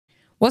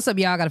What's up,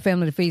 y'all? Got a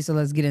family to feed, so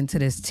let's get into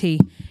this tea.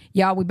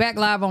 Y'all, we back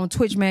live on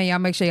Twitch, man. Y'all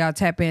make sure y'all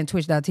tap in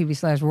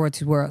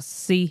twitch.tv/royaltiesworld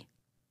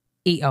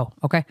CEO,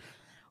 okay?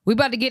 We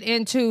about to get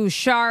into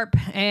Sharp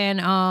and,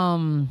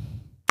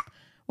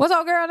 what's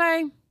our girl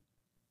name?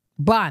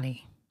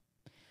 Bonnie.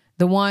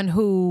 The one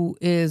who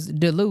is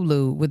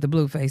Delulu with the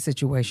Blueface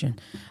situation.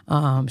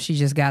 She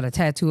just got a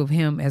tattoo of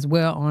him as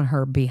well on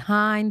her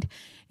behind.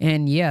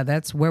 And yeah,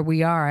 that's where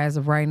we are as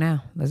of right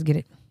now. Let's get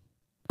it.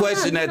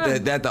 Question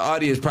that the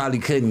audience probably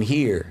couldn't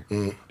hear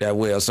that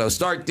well. So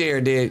start there,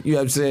 then. You know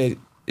what I'm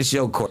saying? It's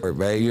your court,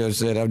 man. You know what I'm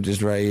saying? I'm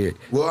just right here.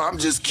 Well, I'm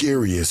just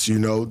curious, you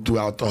know,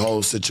 throughout the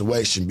whole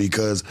situation,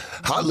 because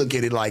I look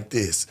at it like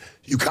this.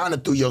 You kind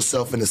of threw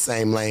yourself in the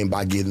same lane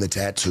by getting the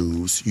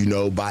tattoos, you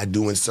know, by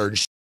doing certain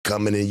shit,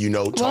 coming in, you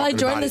know, talking well, I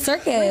joined about the it.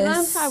 circus. Wait,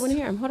 I want to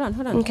hear him. Hold on.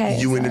 Okay.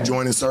 You into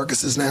joining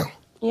circuses now?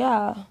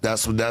 Yeah.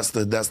 That's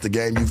the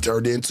game you've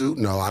turned into?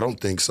 No, I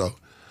don't think so.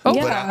 Oh.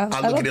 But Yeah,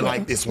 I look at it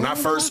like this. When I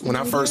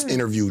first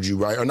interviewed you,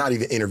 right? Or not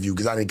even interview,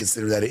 because I didn't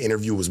consider that an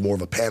interview. It was more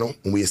of a panel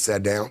when we had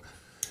sat down.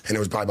 And it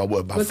was probably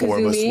about four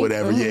of us,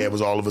 whatever. Yeah, it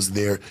was all of us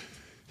there.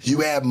 You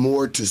had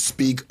more to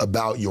speak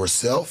about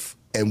yourself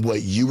and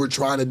what you were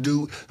trying to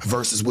do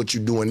versus what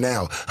you're doing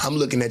now. I'm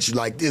looking at you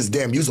like this.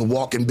 Damn, you's a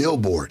walking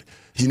billboard.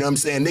 You know what I'm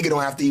saying? Nigga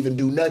don't have to even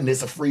do nothing.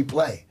 It's a free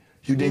play.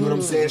 You dig what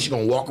I'm saying? She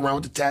gonna walk around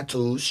with the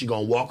tattoos. She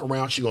gonna walk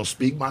around. She gonna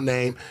speak my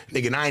name.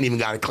 Nigga, and I ain't even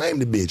gotta claim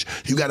the bitch.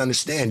 You gotta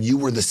understand, you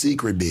were the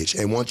secret bitch.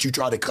 And once you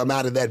try to come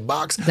out of that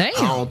box, I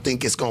don't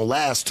think it's gonna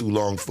last too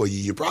long for you.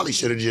 You probably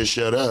should have just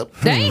shut up,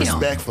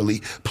 respectfully,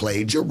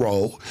 played your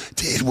role,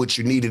 did what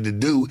you needed to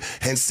do,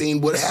 and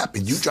seen what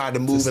happened. You tried to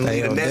move and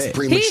leave the nest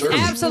prematurely.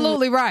 He's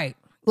absolutely right.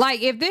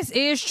 Like, if this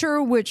is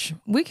true, which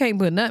we can't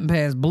put nothing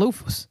past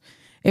Blueface.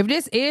 If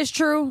this is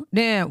true,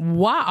 then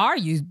why are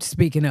you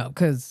speaking up?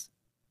 Because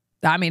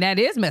I mean, that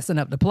is messing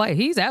up the play.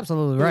 He's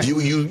absolutely right.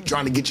 You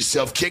trying to get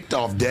yourself kicked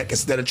off deck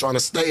instead of trying to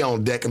stay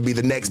on deck and be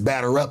the next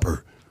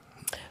batter-upper.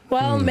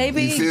 Well,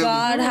 maybe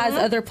God has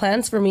other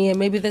plans for me, and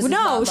maybe this is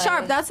not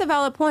Sharp, that's a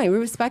valid point. We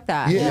respect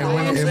that. Yeah,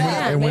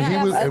 and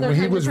when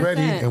he was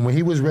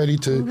ready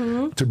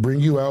to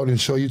bring you out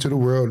and show you to the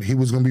world, he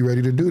was going to be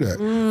ready to do that.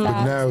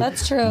 But now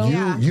that's true.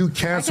 You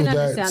canceled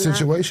that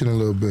situation a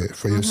little bit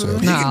for yourself.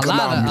 He can come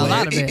out and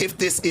play it. If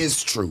this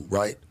is true,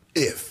 right?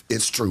 If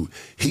it's true,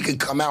 he can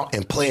come out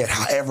and play it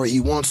however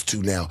he wants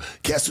to now.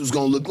 Guess who's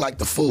going to look like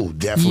the fool?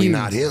 Definitely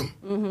not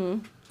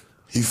him.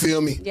 You feel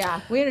me?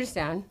 Yeah, we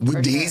understand.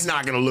 He's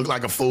not going to look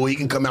like a fool. He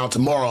can come out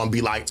tomorrow and be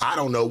like, I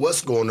don't know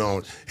what's going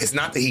on. It's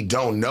not that he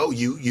don't know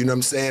you. You know what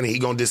I'm saying? And he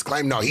going to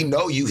disclaim, no, he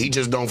know you. He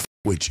just don't f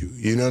with you.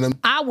 You know what I mean?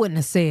 I wouldn't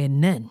have said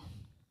nothing.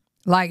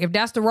 Like, if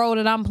that's the role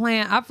that I'm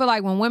playing, I feel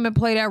like when women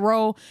play that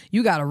role,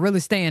 you got to really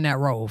stay in that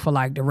role for,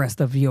 like, the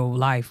rest of your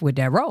life with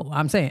that role.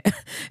 I'm saying,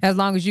 as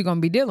long as you're going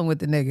to be dealing with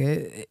the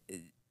nigga,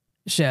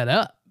 shut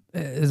up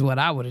is what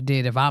I would have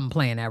did if I'm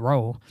playing that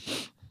role.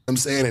 I'm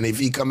saying, and if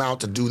he come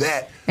out to do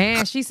that.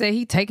 And she said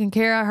he taking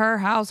care of her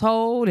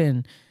household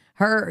and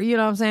her, you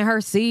know what I'm saying, her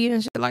seed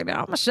and shit like that.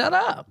 I'm going to shut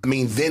up. I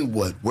mean, then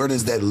what? Where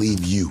does that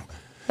leave you?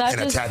 And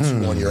a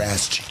tattoo on your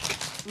ass cheek.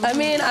 I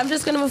mean, I'm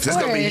just going to move forward.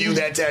 It's going to be you,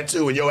 that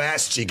tattoo, and your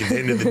ass cheek at the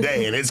end of the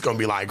day, and it's going to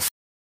be like,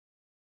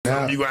 you're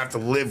going to have to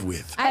live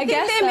with. I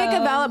think they make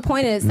a valid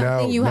point. It's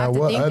something you have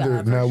to think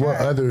of. What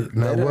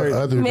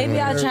other? Maybe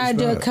I'll try to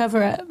do a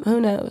cover-up. Who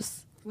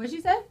knows? What'd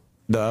you say?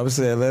 No, I was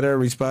saying let her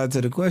respond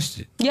to the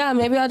question. Yeah,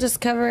 maybe I'll just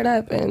cover it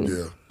up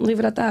and leave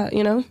it at that,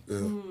 you know?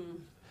 Yeah.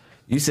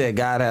 You said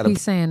God had a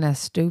He's saying that's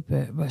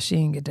stupid, but she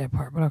didn't get that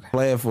part, but okay.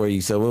 plan for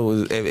you. So what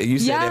was, if you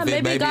said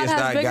maybe it's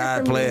not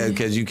God plan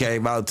because you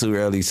came out too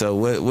early. So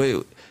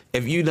what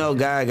if you know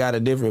God got a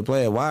different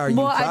plan, why are you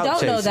I don't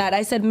chasing? know that.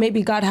 I said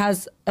maybe God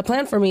has a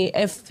plan for me.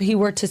 If he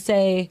were to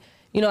say,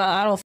 you know,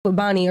 I don't f with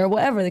Bonnie or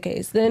whatever the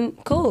case, then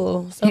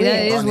cool. So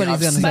that is what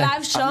he's going to say. But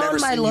I've shown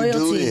my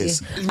loyalty.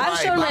 I've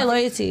shown my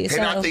loyalty.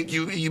 And I think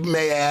you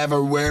may have,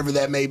 or wherever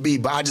that may be,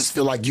 but I just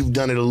feel like you've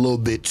done it a little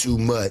bit too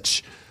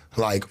much.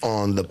 Like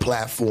on the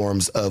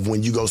platforms of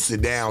when you go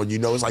sit down, you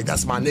know, it's like,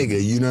 that's my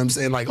nigga. You know what I'm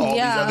saying? Like all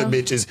these other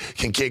bitches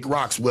can kick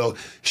rocks. Well,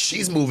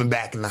 she's moving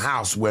back in the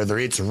house, whether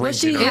it's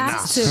rented or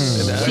not.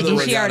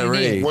 She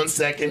already did. 1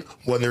 second,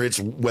 whether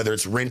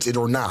it's rented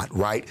or not,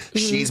 right?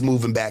 She's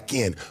moving back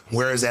in.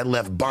 Where is that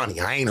left Bonnie?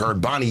 I ain't heard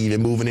Bonnie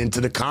even moving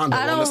into the condo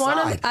on the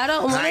side. I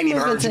don't want to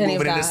move into any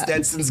of that.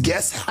 Stetson's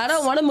guest house. I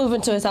don't want to move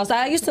into his house.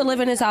 I used to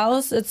live in his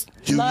house. You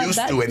used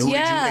to, and who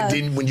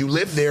did you? When you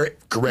lived there,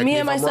 correct me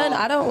if I'm wrong. Me and my son.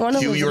 I don't want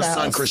to move. Your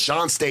son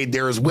Krishan stayed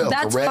there as well,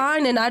 that's correct?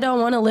 fine, and I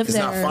don't want to live there.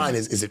 It's not fine.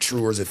 Is it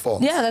true or is it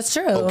false? Yeah, that's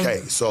true. Okay,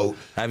 so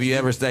have you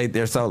ever stayed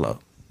there solo?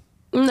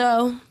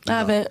 No, I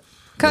haven't.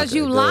 Because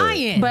you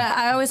lying. But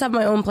I always have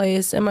my own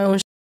place and my own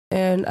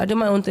and I do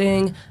my own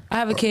thing. I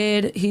have a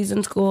kid. He's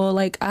in school.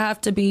 Like, I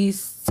have to be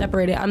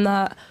separated. I'm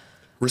not.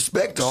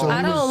 Respect all.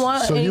 I don't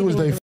want So you was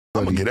they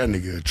I'm going to get that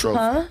nigga a trophy.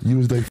 Huh? You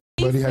was they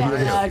buddy.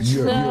 Have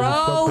you ever?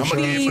 I'm going to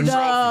get him a trophy. You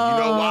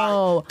know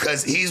why?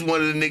 Because he's one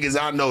of the niggas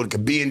I know that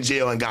could be in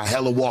jail and got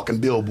hella walking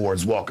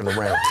billboards walking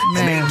around.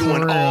 And they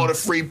doing all the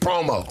free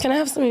promo. Can I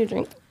have some of your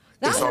drink?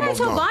 It's what I almost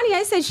told gone. Bonnie.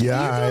 I said, you're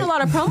doing a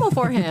lot of promo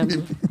for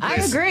him. I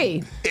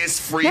agree. It's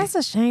free. That's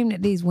a shame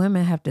that these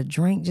women have to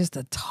drink just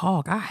to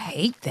talk. I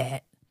hate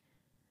that.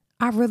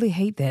 I really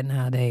hate that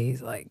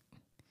nowadays. Like,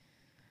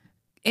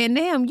 and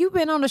damn, you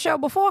been on the show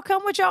before.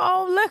 Come with your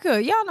own liquor.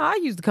 Y'all know I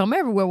used to come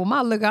everywhere with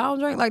my liquor. I don't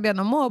drink like that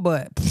no more.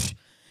 But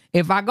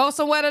if I go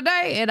somewhere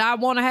today and I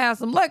want to have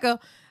some liquor,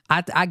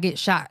 I get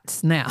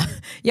shots now.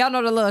 Y'all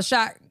know the little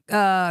shot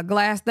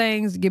glass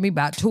things? Give me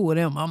about 2 of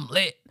them. I'm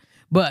lit.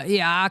 But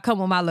yeah, I come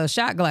with my little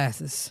shot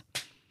glasses.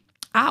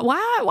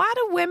 Why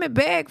do women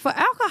beg for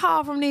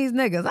alcohol from these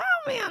niggas? I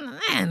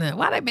don't mean,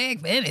 why they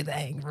beg for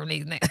anything from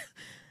these niggas?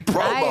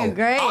 Promo. I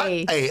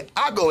agree.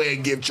 I go ahead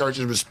and give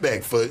churches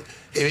respect for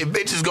if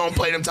bitches gonna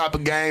play them type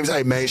of games.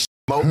 Hey man,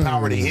 more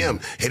power to him.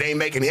 It ain't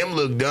making him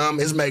look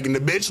dumb. It's making the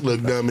bitch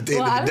look dumb at the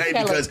end of the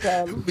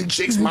day because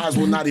chicks might as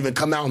well not even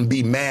come out and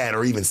be mad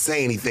or even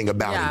say anything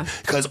about him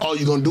because all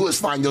you're gonna do is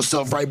find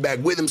yourself right back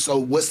with him. So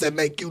what's that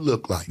make you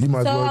look like? So I'm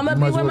gonna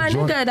be with my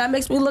nigga. That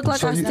makes me look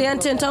like I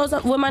stand 10 toes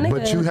up with my nigga.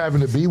 But you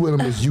having to be with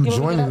him is you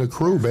joining the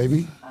crew,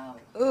 baby.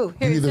 Ooh,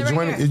 here, You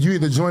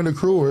either join the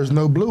crew or it's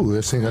no blue.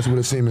 That's what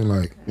it's seeming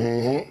like.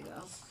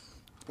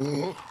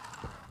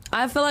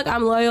 I feel like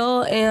I'm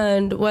loyal,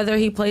 and whether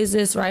he plays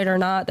this right or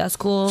not, that's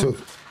cool. So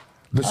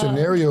the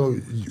scenario,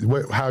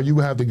 how you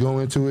would have to go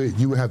into it,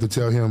 you would have to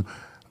tell him,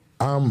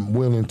 I'm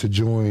willing to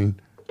join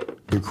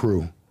the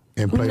crew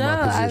and play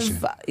my position.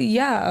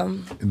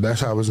 That's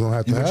how it's going to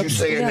have to happen. But you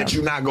saying that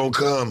you're not going to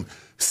come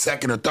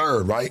second or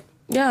third, right?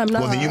 Yeah, I'm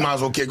not. Well, then you might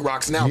as well kick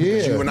rocks now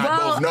because you and I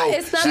both know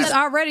She's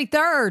already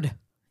third.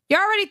 You're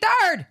already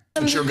third.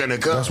 that you're going to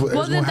come. That's what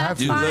it's going to have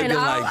to. You looking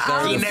like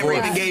third He or never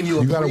even fourth. gave you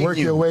a You got to preview. work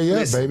your way up,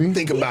 Listen, baby.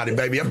 Think about it,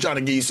 baby. I'm trying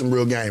to give you some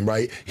real game,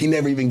 right? He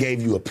never even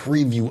gave you a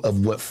preview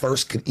of what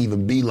first could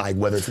even be like,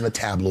 whether it's in the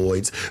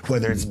tabloids,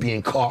 whether it's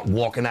being caught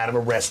walking out of a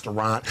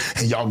restaurant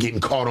and y'all getting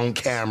caught on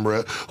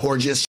camera or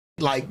just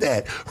like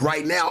that.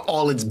 Right now,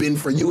 all it's been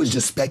for you is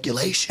just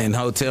speculation. In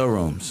hotel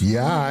rooms.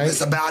 Yeah,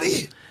 That's about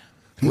it.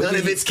 None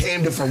of it's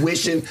came to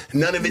fruition.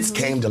 None of it's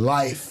came to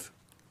life.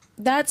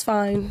 That's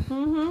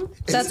fine.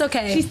 That's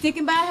okay. She's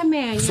sticking by her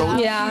man. So-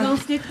 She's Yeah.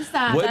 gonna stick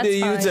beside. What did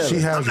you tell She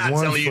her? has I'm not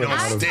one telling you foot don't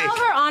out of stick. Tell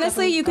her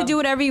honestly, you could do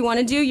whatever you want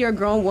to do. You're a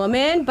grown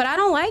woman, but I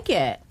don't like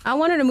it. I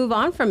want her to move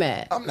on from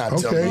it. I'm not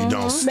telling you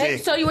don't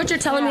stick. So what you're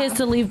telling me is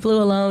to leave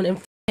Blue alone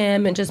and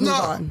him and just move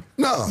on.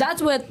 No.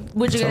 That's what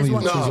you guys telling you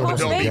want. she's on No, the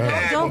don't be Yeah.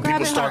 mad Don't when grab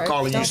people it start hard.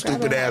 calling you Don't grab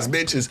stupid it ass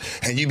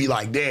bitches and you be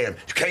like, damn,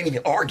 you can't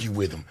even argue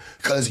with them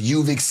because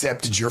you've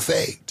accepted your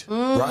fate,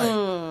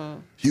 right?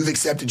 You've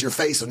accepted your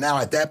fate. So now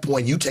at that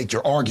point, you take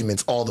your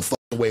arguments all the fucking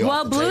way Well,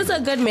 off the Blue's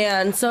table. a good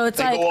man, so it's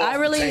They like go off I the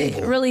really,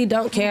 table. really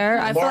don't care.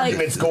 I feel like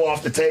Arguments go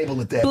off the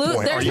table at that Blue. point.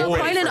 Are There's you no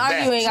ready point in for that?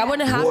 arguing. I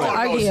wouldn't have to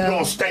argue.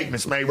 No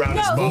statements made around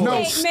this No boat.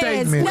 No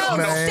statements, No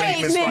man.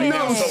 Statements right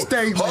now. No So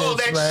statements, all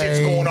that man. shit's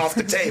going off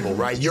the table,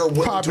 right? You're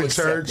willing Pop to it,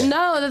 accept church. that.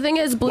 No, the thing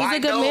is, Blue's Why? a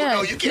good No, man.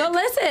 no, you can't-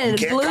 listen, you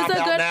can't Blue's cop a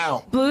out good.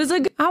 now. Blue's a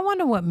good. I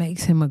wonder what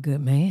makes him a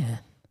good man.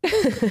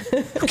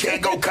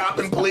 Can't go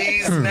copping,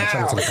 please, now. Shout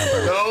out to the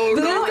company.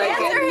 No.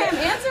 Answer him.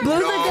 Answer him. Blue's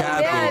a No, good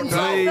Captain, man. So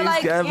I feel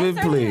like Captain,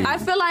 please. I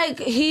feel like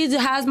he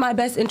has my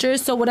best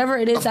interest. So whatever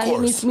it is Of that he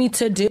course. needs me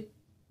to do.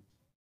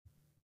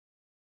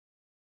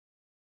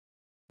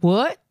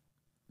 What?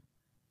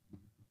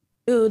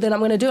 Then I'm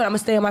gonna do it. I'm gonna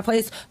stay in my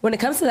place when it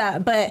comes to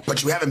that. But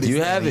But you haven't been You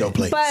staying in haven't. your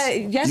place.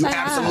 But yes, you I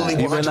have.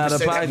 absolutely You've been out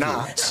of 100% have pocket.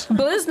 not.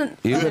 Blue's. You've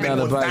You've been been out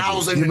of pocket.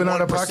 1,001% You've been out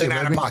of pocket,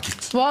 out of baby.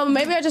 pocket. Well,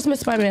 maybe I just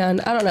missed my man.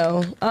 I don't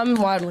know. I'm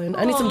waddling.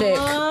 I need some dick.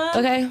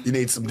 Okay, You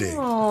need some dick.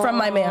 from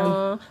my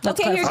man. Let's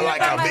Okay, clarify. here, I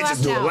like how my bitches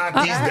left do a now. lot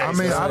these days. I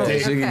mean, I don't-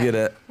 Dick. She can get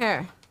a.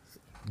 Here.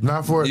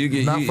 Not for You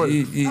can. not for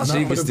She not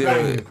can for the still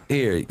thing.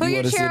 here. Put you your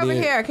wanna chair sit over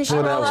in? here. Can she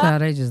Pull that roll one. up?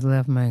 Child, they just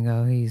left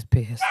Mango. He's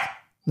pissed.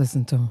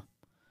 Listen to him.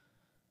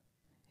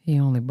 He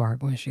only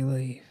bark when she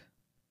leave.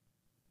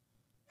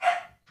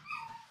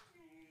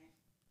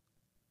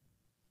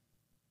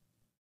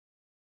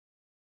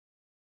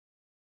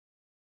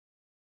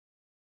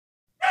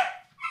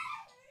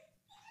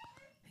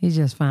 He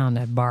just found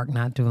that bark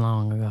not too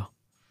long ago.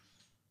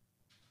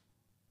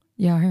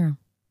 Y'all hear him?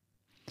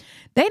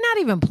 They not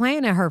even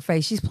playing in her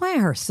face. She's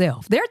playing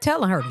herself. They're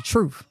telling her the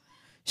truth.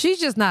 She's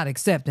just not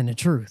accepting the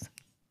truth.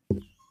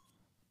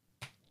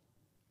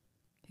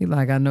 He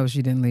like, I know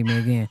she didn't leave me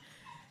again.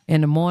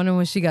 In the morning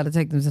when she got to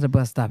take them to the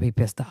bus stop, he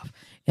pissed off.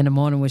 In the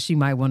morning when she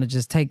might want to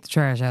just take the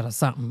trash out of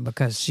something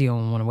because she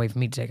don't want to wait for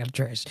me to take out the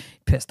trash,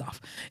 pissed off.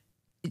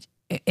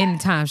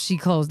 Anytime she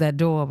closed that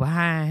door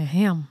behind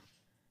him,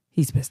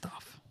 he's pissed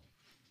off.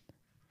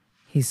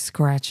 He's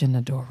scratching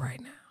the door right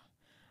now,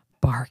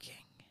 barking.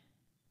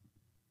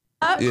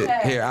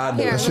 Yeah, here, I'll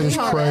do Here, it. That shit is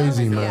hold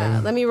crazy, on. man. Yeah,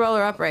 let me roll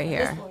her up right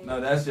here.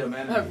 No, that's your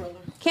man.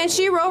 Can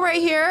she roll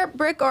right here,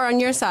 Brick, or on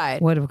your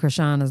side? What if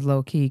Krishan is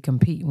low key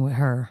competing with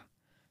her?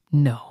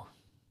 No.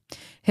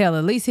 Hell,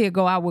 at least he'll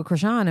go out with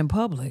Krishan in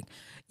public.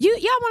 Y'all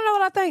want to know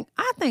what I think?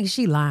 I think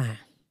she lying.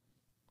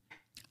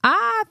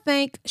 I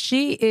think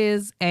she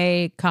is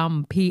a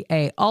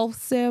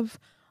compulsive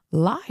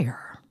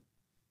liar.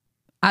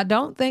 I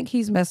don't think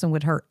he's messing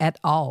with her at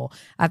all.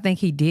 I think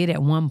he did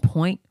at one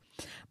point,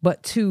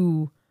 but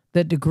to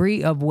the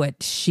degree of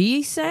what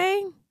she's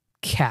saying,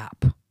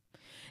 cap.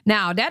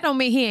 Now, that don't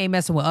mean he ain't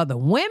messing with other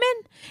women.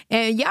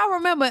 And y'all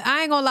remember,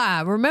 I ain't gonna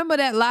lie, remember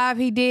that live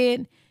he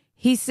did?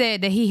 He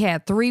said that he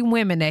had 3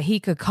 women that he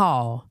could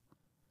call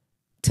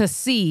to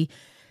see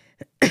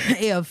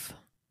if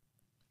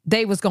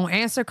they was gonna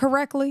answer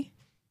correctly.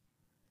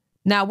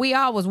 Now, we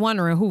all was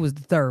wondering who was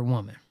the 3rd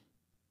woman.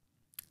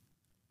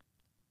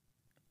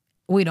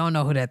 We don't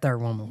know who that 3rd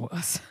woman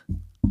was.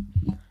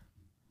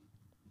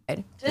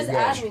 Just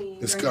ask me.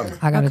 It's coming.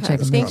 I gotta check.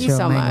 Thank you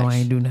so Mango much.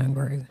 ain't do nothing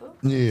crazy.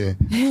 Yeah.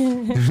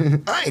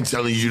 I ain't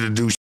telling you to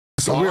do shit.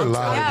 So All we're I'm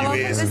live. telling Yeah, you we'll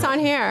put is, this on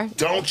here.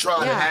 don't try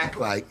to Yeah. act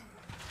like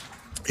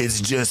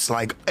it's just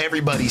like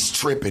everybody's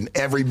tripping.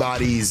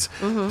 Everybody's,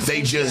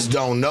 they just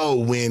don't know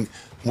when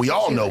we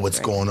all know what's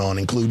going on,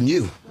 including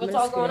you. What's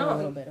all going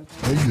on?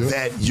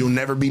 That you'll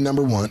never be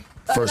number one,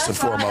 first and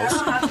foremost.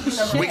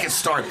 We can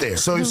start there.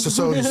 So We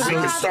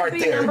can start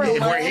there.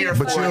 If we're here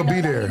but for you'll it.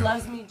 be there.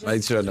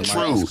 Make sure the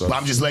True, mic but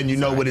I'm just letting you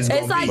know what it's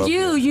going It's to be. like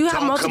you have Don't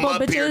come multiple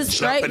up here bitches,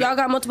 jumping right? Y'all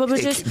got multiple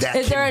bitches. That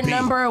Is there a can be.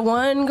 number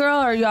 1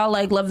 girl, or y'all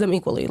like love them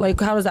equally? Like,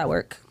 how does that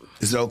work?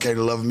 Is it okay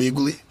to love them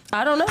equally?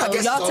 I don't know. I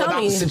guess Y'all it's all tell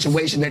about me. the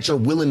situation that you're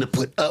willing to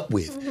put up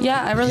with.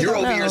 Yeah, I really You're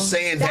don't over know. here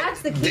saying that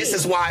That's the key. this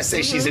is why I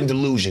say she's in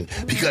delusion,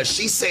 because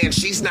she's saying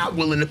she's not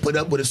willing to put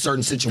up with a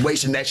certain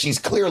situation that she's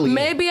clearly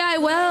Maybe I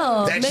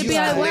will. in. That Maybe she's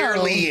I will.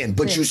 clearly in.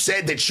 But you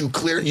said that you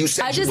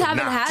said I you just would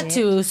haven't not. had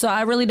to, so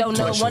I really don't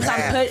know. But you Once I'm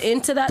have. put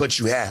into that. But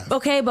you have.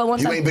 Okay, but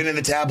once You I'm. ain't been in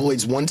the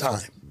tabloids one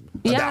time.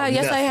 Yeah, about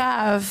yes, I nothing.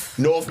 have.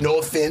 No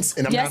offense,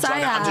 and I'm Yes, not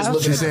trying I to. I'm just have.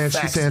 looking She's at the saying,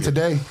 facts she's saying here.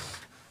 today.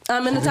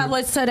 I'm in the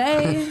tabloids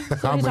today.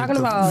 What are you talking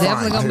about?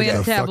 Definitely gonna be in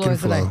the Fucking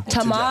tabloids today. flow.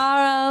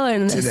 Tomorrow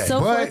and Today. so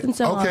forth But and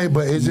so on. okay,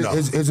 but is it No.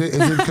 is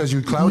it because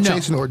you clout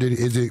chasing, or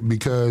is it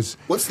because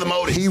What's the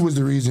motive? he was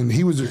the reason?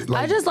 He was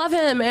like, I just love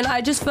him, and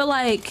I just feel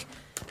like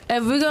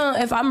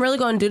if I'm really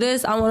gonna do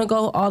this, I want to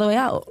go all the way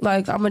out.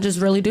 Like, I'm gonna just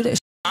really do this.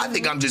 I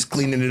think I'm just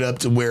cleaning it up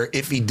to where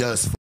if he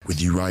does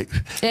with you, right?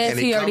 If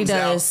he already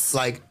does.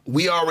 Like,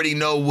 we already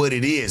know what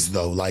it is,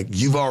 though. Like,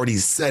 you've already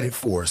said it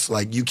for us.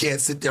 Like, you can't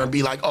sit there and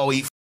be like, oh,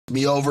 he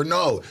me over.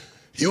 No.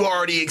 You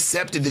already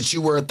accepted that you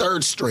were a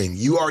 3rd string.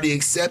 You already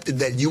accepted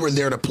that you were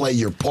there to play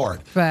your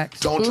part. Facts.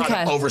 Don't try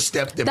Okay. to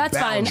overstep the That's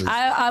boundaries. fine.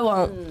 I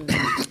won't.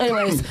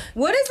 Anyways,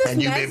 What is this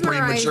And you've been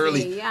mesmerizing?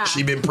 prematurely, Yeah.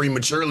 she been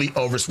prematurely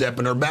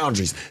overstepping her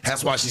boundaries.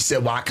 That's why she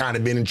said, well, I kind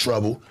of been in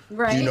trouble.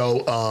 Right. You know,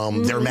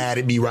 they're mad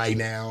at me right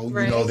now. You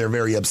know, Right. they're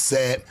very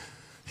upset.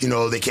 You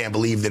know, they can't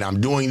believe that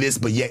I'm doing this,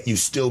 but yet you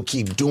still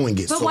keep doing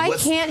it. But So why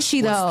what's- can't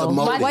she what's though? the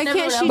motive? Why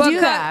can't she Because- do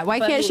that? Why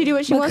can't she do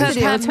what she wants to because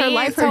do? her It's her man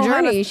life, her told her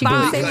to journey. She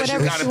can stop. say Because you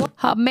whatever gotta she wants.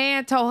 Her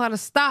man told her to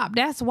stop.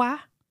 That's why.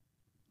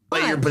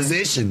 Play your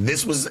position.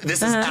 This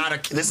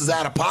is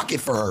out of pocket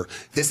for her.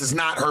 This is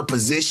not her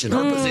position.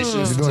 Her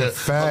position is You're doing to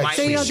facts. politely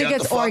So you don't think shut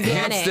it's the fuck up.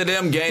 organic? Hence to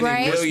them gaining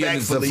Right?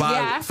 millions of Respectfully.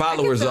 Yeah, I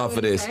followers can feel off of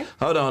what this. you're saying.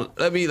 Hold on.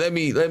 Let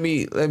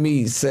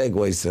me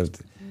segue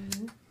something.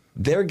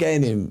 They're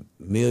gaining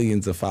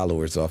millions of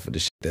followers off of the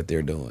shit that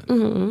they're doing.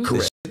 The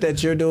Correct. shit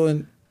that you're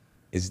doing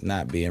is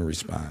not being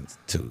responded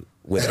to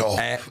with At an all.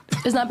 at.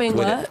 it's not being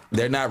with what?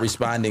 they're not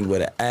responding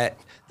with an at.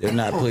 They're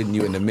not putting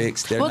you in the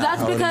mix. They're Well, not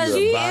that's holding because you a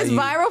She is value.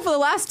 viral for the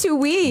last 2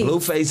 weeks.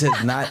 Blueface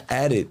has not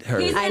added her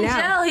He's I in know.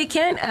 jail. He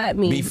can't at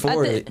me.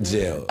 before I the thi-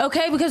 jail.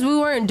 Okay, because we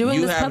weren't doing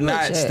You this have public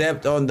not shit.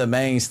 stepped on the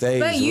main stage.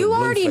 But with you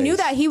already Blueface. knew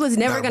that he was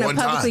never Not going to one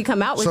publicly time.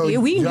 come out with So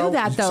you. We y'all- knew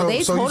that, though. so-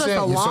 They so told you us saying-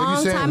 a so you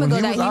long saying time when ago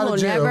he that was he out of will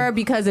jail- never,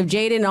 because of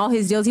Jaden and all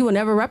his deals, he will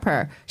never rep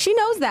her. She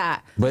knows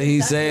that. But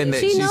he's saying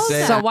that She she knows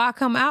said So why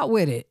come out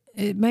with it?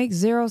 It makes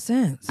zero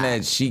sense.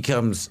 that she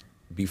comes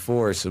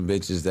before some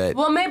bitches that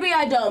Well, maybe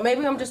I don't.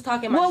 Maybe I'm just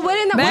talking. Well, what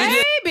in the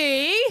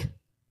Maybe.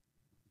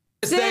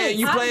 saying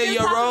you I'm playing just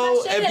your talking role.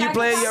 my shit. If you I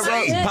playing can your talk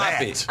role, my pop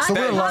shit. it. So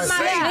we're I'm live. my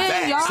Say shit.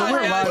 facts. Y'all So we're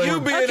are- live. You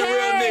being a real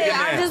nigga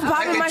I'm now. just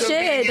popping my Look at your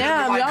shit. video,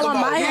 Damn, like, y'all come on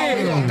on, my yeah,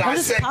 head. don't I'm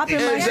just dissect popping it.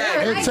 my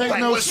Exactly. shit. It take Like,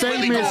 no what's really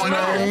statements, going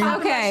on? man.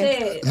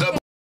 Okay. The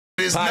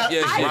is Pop not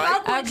your I shit. right.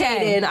 fuck with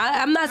Okay. Jaden.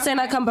 I'm not saying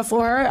I come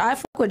before her. I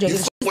fuck with You Jaden.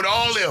 fuck with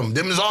all them.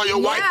 Them is all your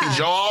Yeah. wifeys.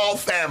 Y'all all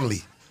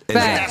family. If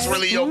Facts. that's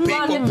really your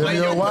people. Them Play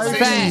your your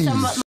position.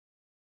 wifeys.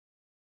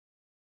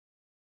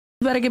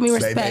 You better give me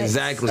respect.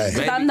 Exactly.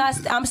 Hey. baby.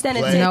 I'm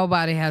standing. Play. 10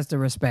 Nobody has to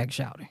respect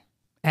shouting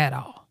at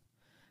all.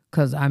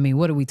 Because, I mean,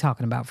 what are we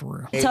talking about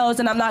for real? toes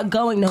and I'm not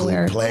going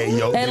nowhere. Play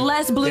your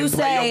Unless Blue then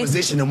play your say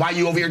position. And why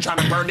you over here trying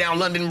to burn down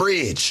London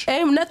Bridge?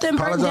 ain't nothing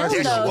burned down Apologize to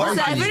your though. wife,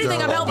 So if anything,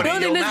 girl. I'm helping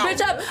Open building your this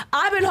mouth. bitch up.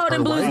 I've been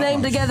holding Blue's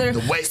name together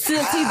The way-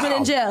 since he's been How?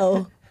 in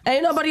jail.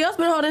 Ain't nobody else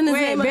been holding his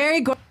Wait, name.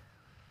 very good.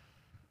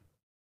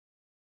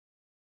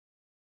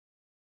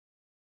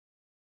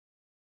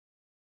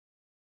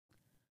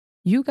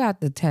 You got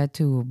the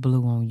tattoo of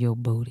blue on your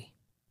booty.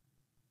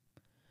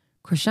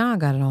 Krishan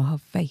got it on her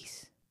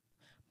face.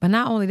 But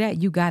not only that,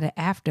 you got it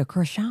after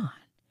Krishan.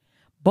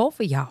 Both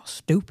of y'all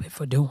stupid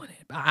for doing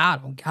it. I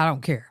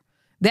don't care.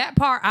 That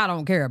part I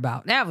don't care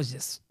about. That was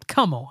just,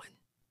 come on.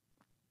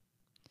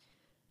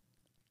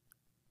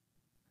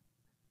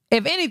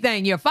 If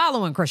anything, you're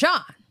following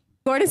Krishan.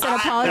 Gordon said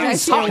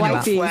apologize to I your haven't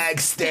wifey. seen your flag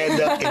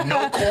stand up in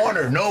no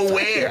corner,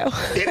 nowhere.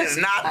 It has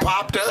not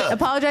popped up.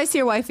 Apologize to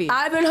your wifey.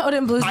 I've been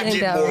holding Blue's I name get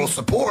down. moral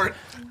support,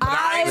 but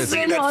I ain't I've seen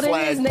been that holding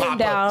his flag name pop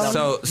down.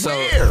 up.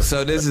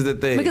 So this is the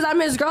thing. Because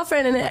I'm his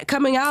girlfriend, and it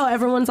coming out,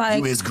 everyone's like,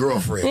 You his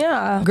girlfriend.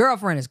 yeah.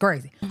 Girlfriend is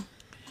crazy.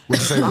 What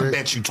you say, I Rick?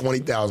 bet you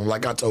 20,000,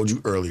 like I told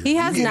you earlier. He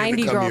has You get him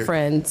to 90 come here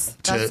girlfriends.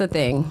 That's the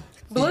thing.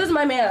 Blue's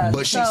my man.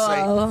 But she so,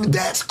 say,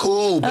 that's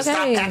cool, but okay.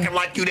 stop acting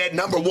like you that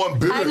number one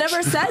bitch. I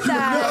never said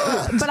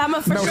that, but I'm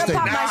a for No sure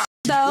statement. pop my shit,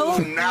 though.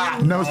 Nah.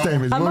 No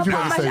statements. I'm What a you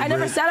pop about my to say, shit. I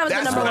never Rick? said I was the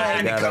That's number what I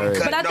had to one. come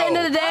cut. But at the end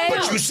of the day,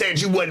 But you said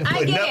you wasn't I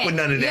putting get up with it.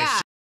 none of that Yeah.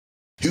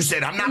 shit. You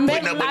said, I'm not putting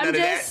up with I'm none of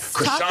that. just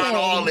Krishan, talking.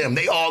 all them,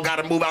 they all got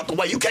to move out the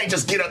way. You can't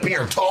just get up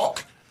here and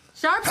talk.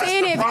 Sharp That's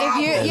saying the if problem,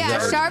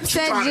 you Sharp She's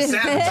said trying to just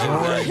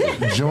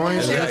sabotage.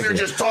 Join. You're up here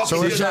just talking.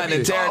 So She's it's trying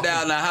to tear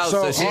down the house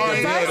So so she all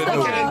can right. build a We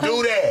new can't one.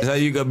 do that. So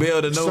you can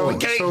build a new So- one. We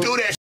can't do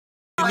that.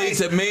 You need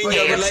to mend your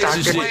Yeah, stop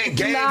relationship. playing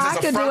games nah, I as a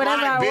can do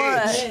whatever I frontline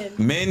want. bitch.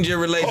 Mend your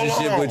relationship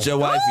Hold on. with your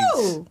wifeys.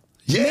 Ooh.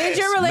 Yes. Mend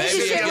your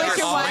relationship Maybe with your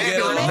y'all wife.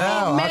 get along. No,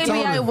 I Maybe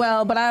told I her.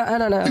 will, but I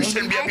don't know. You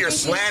shouldn't be up here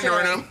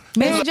slandering them.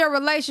 Mend your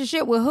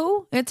relationship with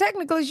who? And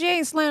technically, she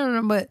ain't slandering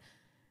him, but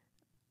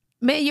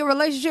mend your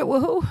relationship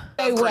with who?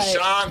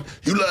 Krishan,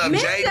 you love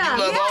Jaden, you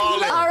love all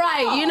them. All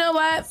right, you know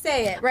what?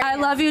 Say it right I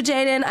now. love you,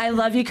 Jaden. I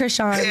love you,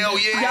 Krishan. Hell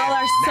yeah. Y'all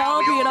are so Now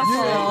we all-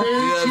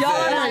 beautiful. Y'all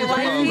are my Come on,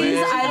 wifeys.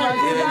 man. I love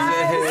you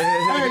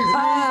guys.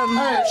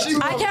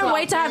 I can't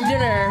wait to have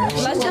dinner.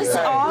 Let's just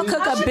all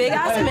cook a big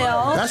ass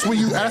meal. That's when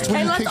you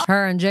kick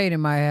Her and Jaden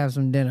might have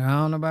some dinner. I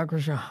don't know about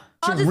Krishan.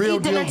 I'll just real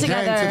eat dinner deal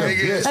gang together. to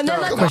the bit And then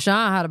stuff. let's Krishan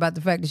hot about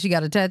the fact that she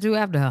got a tattoo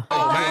after her.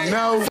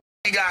 No,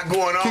 We got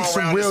going on kick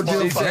some around real this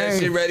deal She said gang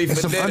she ready and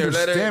for some dinner. Let her-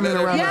 understanding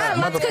let her- around yeah,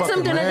 this let's cook some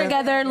motherfucker, dinner man.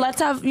 together.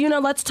 Let's have,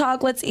 let's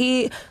talk, let's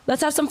eat,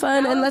 let's have some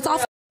fun, and let's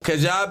all.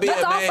 Cause y'all be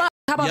That's a all man. fun.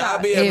 How about Y'all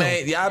that? be a Ew.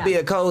 man. Y'all be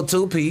a cold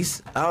two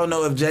piece. I don't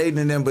know if Jaden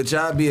and them, but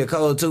y'all be a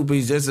cold two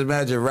piece. Just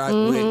imagine rock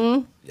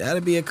with. Y'all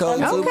be a cold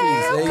two piece.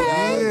 There you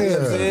go. You know what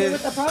I'm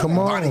saying? Come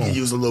Bonnie can on.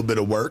 use a little bit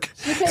of work.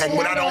 And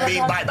what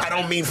I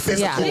don't mean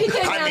physical.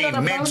 Yeah. I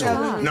mean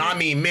mental. No, I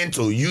mean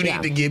mental. You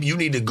need to you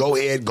need to go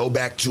ahead, go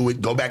back to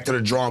it, go back to the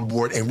drawing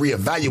board and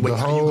reevaluate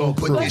how you gonna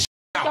put this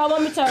Y'all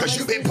want me out. to- Because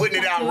you've been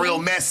putting it out real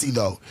messy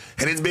though.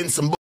 And it's been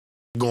some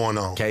going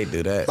on. Can't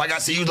do that. Like I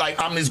said, you like,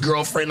 I'm his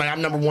girlfriend, like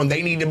I'm number one.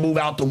 They need to move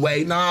out the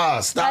way. Nah,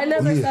 stop. I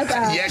never said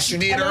that. Yes, you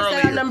did I never earlier.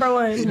 said I'm number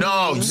one.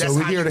 No, that's So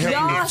we how here you to help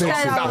came you in Y'all fix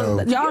talking it,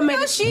 about though. y'all make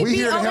No, she We be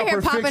here to over help here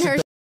her popping fix her.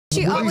 it.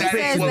 She always that.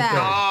 says that.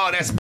 Oh,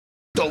 that's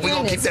so we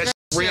gonna keep that shit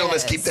real.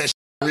 Let's keep that shit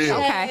real.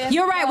 Okay,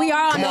 you're right. We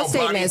are on Come those on,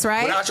 Bonnie. statements,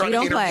 right? When I tried We to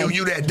don't interview play.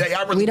 you that day,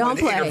 I really We don't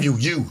wanted to play. interview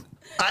you.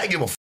 I didn't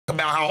give a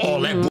about how all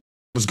that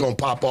was gonna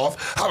pop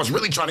off. I was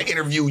really trying to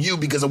interview you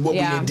because of what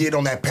Yeah. we did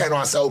on that panel.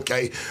 I said,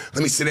 okay,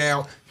 let me sit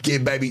down,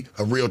 give baby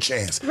a real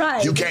chance.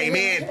 Right. You came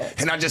in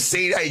and I just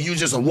seen, hey, you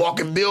just a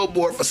walking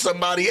billboard for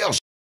somebody else.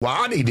 Well,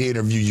 I need to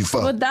interview you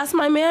for. But that's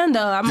my man,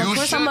 though. Of You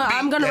course, should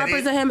I'm be. gonna That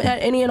represent him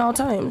at any and all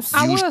times.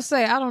 I will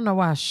say, I don't know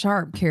why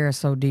Sharp cares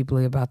so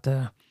deeply about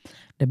the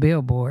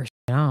billboard.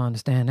 I don't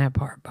understand that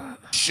part, but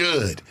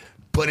Should.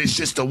 But it's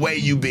just the way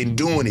you've been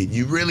doing it.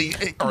 You really.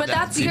 But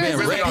that's You yours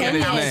been opinion. wrecking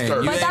his name.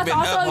 You But ain't that's been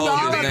also upholding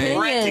y'all his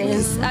name.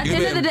 opinions. At the You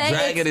end of the been day,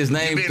 dragging his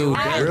name been through.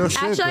 wrecking- Real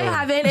shit, actually, I though.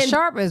 haven't. And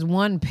Sharp is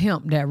one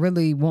pimp that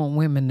really want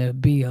women to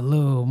be a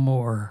little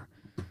more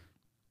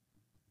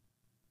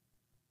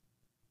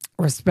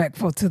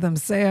respectful to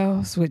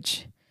themselves,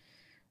 which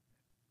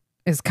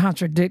is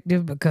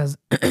contradictive because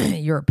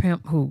you're a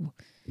pimp who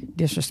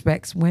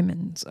disrespects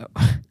women. So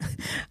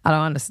I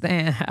don't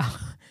understand how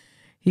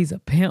he's a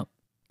pimp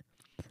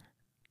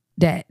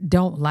that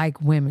don't like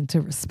women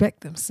to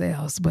respect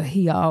themselves, but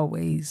he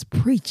always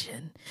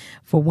preaching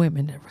for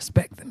women to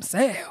respect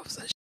themselves.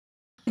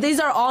 these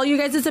are all you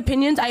guys'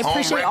 opinions. I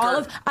appreciate all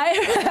of.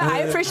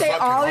 I appreciate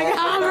all you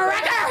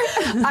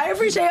guys. I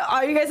appreciate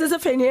all you guys'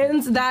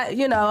 opinions. That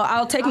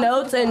I'll take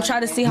notes and try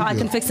to see how I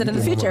can fix it in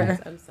the future.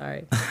 I'm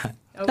sorry.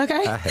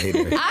 Okay. I hate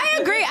her. I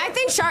agree. I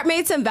think Sharp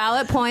made some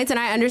valid points, and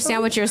I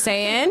understand what you're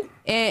saying.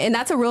 And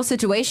that's a real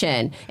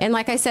situation. And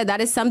like I said, that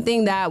is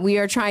something that we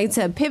are trying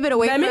to pivot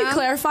away Let from. me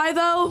clarify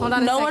though. Hold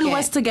on a no one second.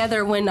 was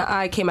together when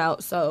I came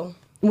out. So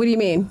What do you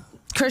mean?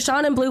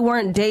 Krishan and Blue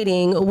weren't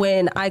dating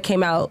when I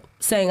came out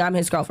saying I'm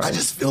his I girlfriend.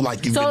 just feel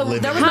like you've So been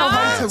living there was in no the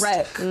home to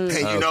past. wreck.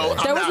 Hey, you know,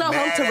 There I'm was not no home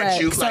mad to at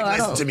wreck, you. so I Like,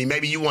 listen don't- to me.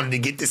 Maybe you wanted to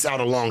get this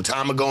out a long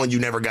time ago and you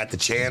never got the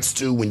chance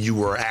to when you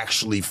were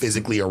actually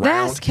physically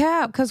around. That's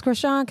cap, because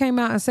Krishan came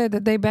out and said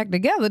that they back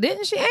together,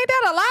 didn't she? Ain't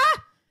that a lie?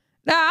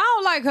 Nah, I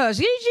don't like her.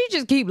 She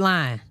just keep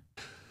lying.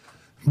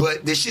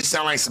 But this shit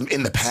sound like some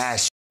in the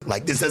past.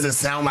 Like, this doesn't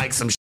sound like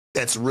some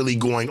that's really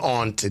going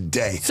on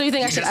today. So you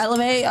think I should just-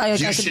 elevate? I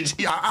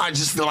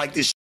just feel like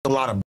this shit a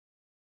lot of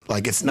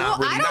like it's not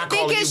Well, really. I not don't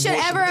think calling it you should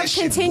bullshit, ever but have this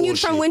shit continued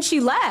from bullshit. when she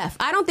left.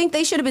 I don't think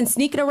they should have been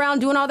sneaking around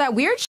doing all that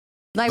weird shit.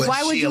 Like, But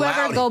why would she you allowed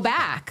ever it. go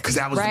back? Because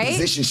that was right? the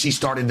position she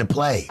started to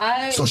play.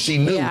 I- So she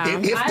knew Yeah.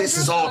 if I this is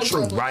just all like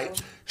true, the- right?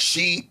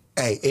 She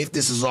hey, if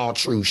this is all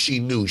true, she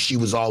knew she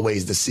was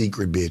always the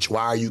secret bitch.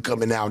 Why are you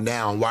coming out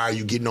now? And why are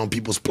you getting on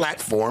people's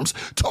platforms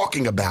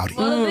talking about it?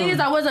 Well, the thing is,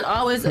 I wasn't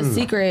always a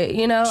secret.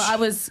 You know, I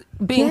was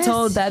being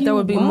told that there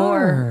would be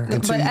more.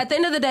 But at the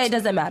end of the day, it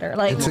doesn't matter.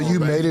 Like, until you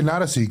made it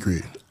not a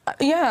secret.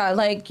 Yeah,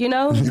 like, you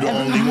know. You the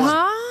only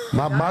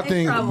one.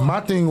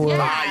 My thing was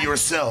lie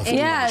yourself.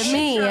 Yeah,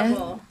 me.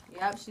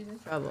 Yep, she's in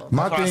trouble.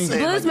 My thing.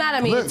 Blue's mad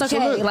at me. It's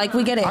okay. Like,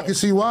 we get it. I can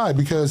see why,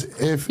 because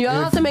if You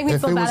don't have to make me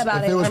feel bad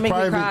about it or make me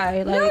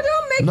cry. Like, No,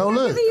 don't make No, me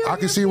look, feel I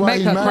can see why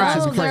he's her mad. cry.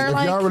 Because they're if y'all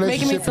like making me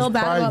relationship feel is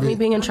bad about me private,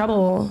 being in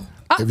trouble.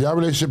 if y'all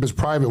relationship is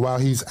private while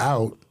he's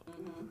out,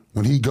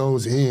 when he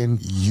goes in,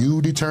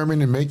 you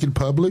determine and make it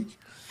public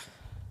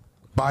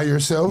by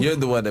yourself. You're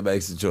the one that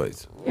makes the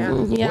choice. Yeah,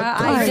 What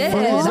I the did.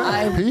 fuck is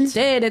that, I Pete?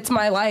 did. It's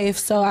my life,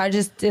 so I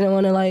just didn't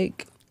want to,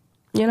 like,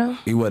 you know.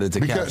 You wanted to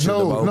Because capture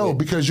the moment. no,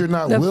 because you're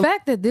not The willing.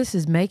 fact that this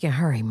is making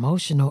her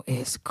emotional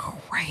is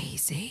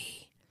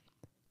crazy.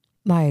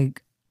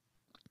 Like,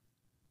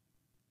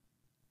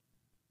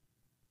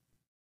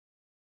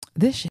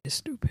 this shit is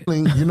stupid.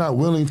 You're not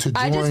willing to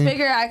join. I just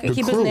figured I could the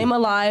keep crew. his name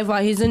alive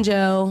while he's in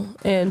jail,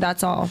 and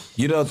that's all.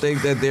 You don't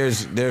think that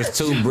there's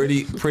two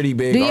pretty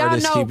big Do y'all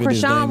artists know keeping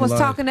his Krishan name was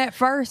alive? talking at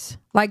first?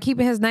 Like,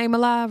 keeping his name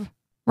alive?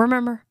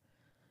 Remember?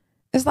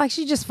 It's like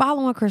she's just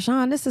following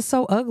Krishan. This is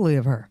so ugly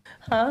of her.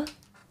 Huh?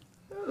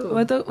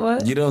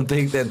 What? You don't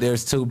think that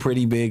there's two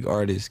pretty big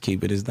artists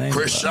keeping his name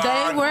alive? Krishan.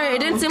 They were. It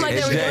didn't seem like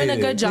they were doing a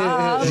good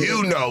job.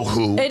 You know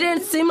who. It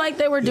didn't seem like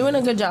they were doing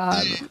a good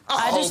job.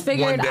 I just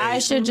figured one day I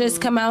should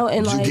just come out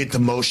and you like. get the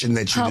motion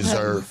that you help him.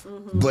 deserve,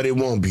 but it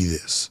won't be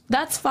this.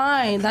 That's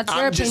fine. That's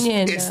your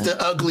opinion. It's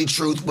the ugly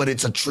truth, but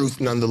it's a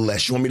truth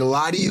nonetheless. You want me to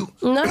lie to you?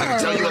 No. I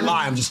can tell you a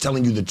lie. I'm just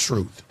telling you the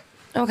truth.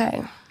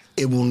 Okay.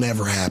 It will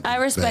never happen. I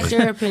respect babe.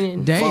 your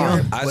opinion.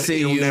 Fine, I but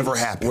see it'll you. never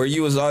happen. Where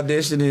you was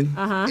auditioning,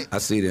 I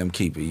see them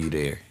keeping you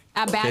there.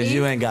 At 'Cause Baddies?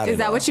 you ain't got it Is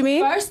that all. what you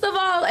mean? First of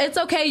all, it's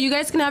okay. You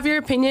guys can have your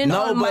opinion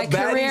No, on my but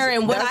baddies, career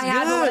and what that's I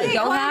have and what I good. don't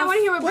Hold on, I have. want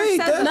to hear what Bruce Wait,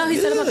 said. that's No, he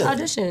said about good.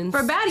 auditions.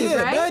 For Baddies,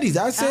 Yeah, right? baddies.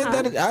 I said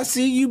that. I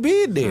see you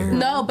being there.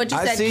 No, but you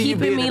I said see you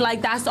keeping being me a-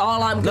 like that's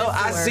all I'm good No,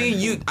 I for. see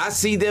you. I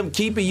see them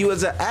keeping you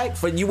as an act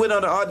for you went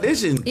on an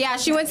audition. Yeah,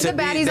 she went to the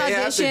be- Baddies they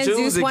have to audition. choose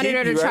Zeus to wanted keep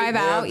her to you, right? try They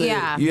out. have to-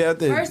 Yeah. You have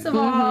to. First of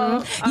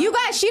all, You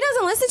guys, she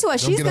doesn't listen to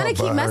us. Don't She's get gonna all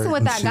keep by messing her with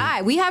and that shit.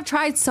 guy. We have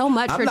tried so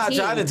much I'm for not T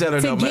trying to tell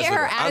her to no mess get with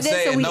her her. out I'm of this,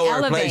 saying so we know her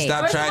place. elevate.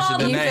 Stop first of trashing all,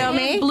 the you name. feel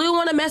me? Blue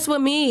want to mess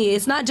with me.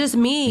 It's not just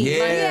me.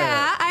 Yeah. Like,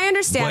 Yeah, I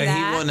understand But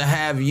that. he want to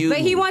have you. But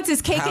he wants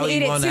his cake how and he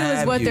eat it wanna too, is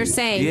have what you. they're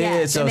saying. Yeah,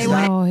 Yes, so and they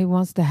stop. want- Oh, he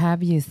wants to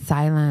have you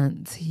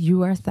silent.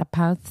 You are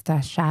supposed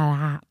to shut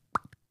up.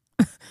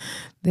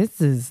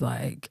 This is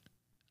like,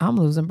 I'm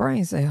losing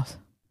brain cells.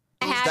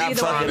 have Stop you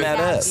the one fucking without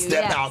that up. you.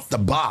 Step Yes. out the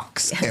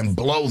box and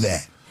blow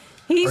that.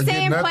 He's Or get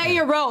saying play nothing.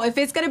 your role. If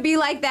it's gonna be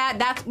like that,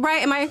 that's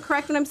right. Am I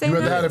correct when I'm saying You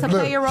rather that? have To it-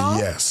 play look, your role?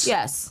 yes.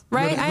 Yes.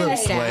 Right? I Look,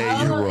 understand.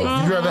 Play your role.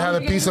 Would you rather have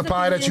a piece of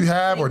pie that you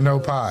have or no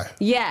pie?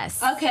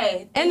 Yes.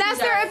 Okay. And that's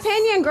their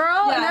opinion,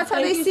 girl. Yeah, and that's how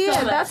thank they you see so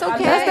it. much. That's I'm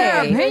okay. not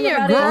their saying opinion,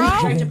 about it. I'm girl.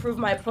 trying to prove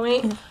my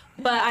point,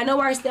 but I know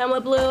where I stand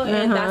with Blue,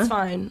 and that's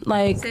fine.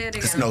 Like,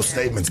 It's no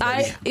statements,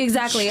 baby.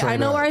 exactly. I Straight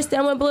know up. where I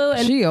stand with Blue,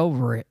 and She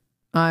over it.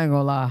 I ain't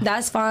gonna lie.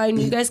 that's fine.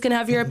 You guys can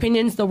have your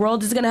opinions. The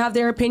world is gonna have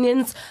their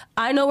opinions.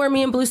 I know where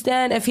me and Blue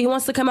stand. If he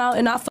wants to come out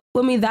and not fuck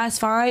with me, that's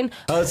fine.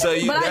 Oh, so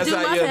you, But I that's do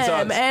how love your him,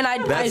 talks. and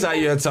That's how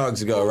your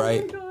talks go,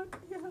 right?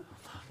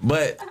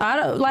 But I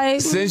don't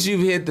like. since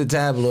you've hit the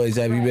tabloids,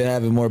 have you been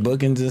having more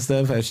bookings and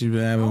stuff? Has you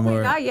been having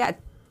more? Not yet.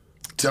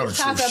 Tell the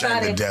truth,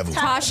 shame the devil.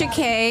 Tasha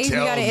K. We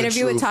Tell got an the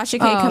interview with truth. Tasha K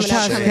coming up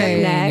Tasha coming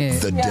K. up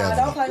next. The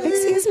devil.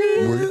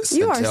 Excuse me.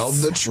 You are Tell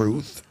the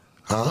truth.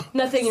 Huh?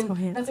 Nothing.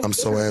 I'm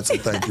so handsome.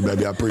 Thank you,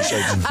 baby. I appreciate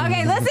you.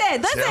 Okay,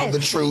 listen. Tell the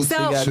truth. So,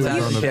 got Shoot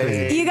Tasha on the K.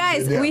 page. you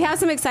guys, we have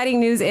some exciting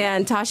news,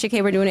 and Tasha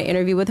K, we're doing an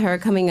interview with her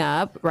coming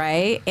up,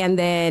 right? And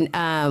then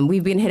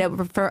we've been hit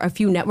up for a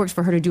few networks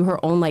for her to do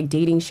her own like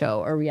dating show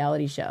or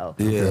reality show.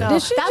 Yeah. So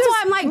Did she that's just-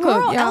 why I'm like, look,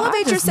 girl, y'all, I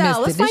elevate just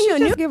yourself. missed Let's it. find Did you she a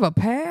new. just give a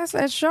pass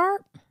at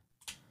Sharp?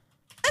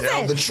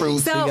 Tell the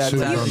truth. So, Got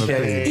Shoot on Tasha the K.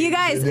 page. you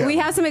guys, we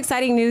have some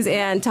exciting news,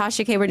 and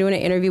Tasha K, we're doing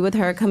an interview with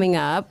her coming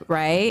up,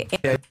 right?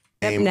 And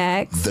up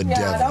next. The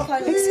devil.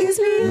 Excuse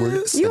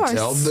me. You are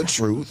Tell the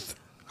truth.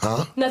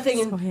 Huh? Nothing.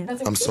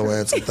 I'm so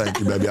handsome. Thank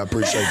you, baby. I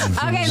appreciate you.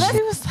 Okay, let's.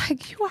 He was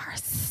like, you are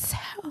so.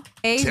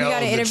 Hey, we Tell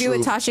got an the interview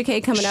with truth. Tasha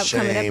K coming up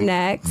Shame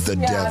next. The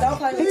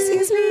devil.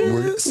 Excuse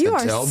me. You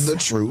are. Tell the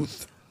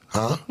truth.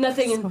 Huh?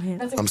 Nothing.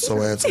 I'm so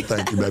handsome.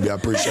 Thank you, baby. I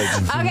appreciate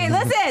you. Okay,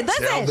 listen.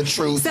 Tell the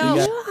truth. So,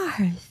 You are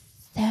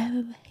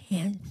so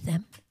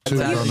handsome. Shoot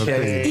on the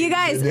page. you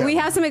guys, we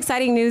have some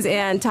exciting news,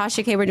 and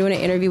Tasha K, we're doing an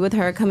interview with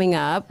her coming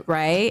up,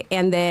 right?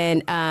 And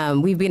then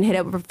we've been hit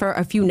up for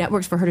a few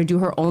networks for her to do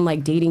her own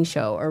like dating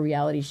show or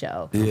reality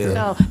show.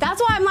 Yeah. So that's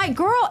why I'm like,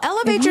 girl,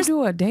 elevate If you your.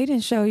 do a dating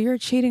show, you're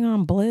cheating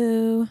on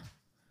Blue.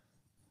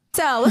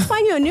 So let's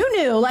find you a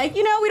new. Like,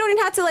 we don't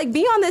even have to like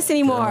be on this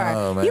anymore.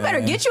 You better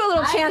get you a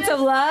little chance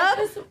of love.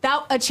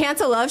 A chance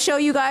of love show,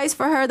 you guys,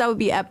 for her. That would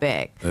be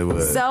epic. It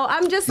would. So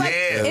I'm just like,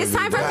 it's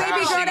time for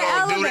baby girl to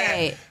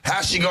elevate.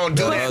 How's she gonna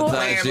do that?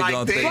 Playing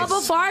like this? Well,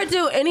 before I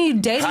do any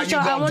dating show,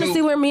 I want to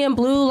see where me and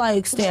Blue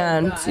like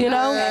stand. You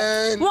know?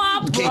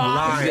 Keep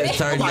lying. She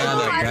turned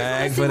down a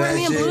bag for that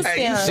shit.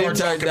 Hey, you start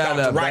talking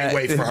about the right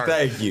way for her.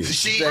 Thank you.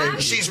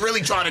 She's really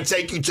trying to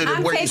take you to the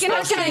where you're taking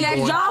her supposed to to the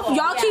be. next.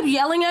 Y'all keep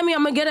yelling at me.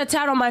 I'm gonna get a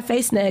tat on my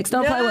face next.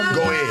 Don't play with me.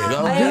 Go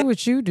ahead. Do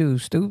what you do,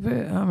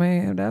 stupid. I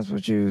mean, if that's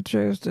what you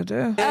choose to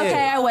do.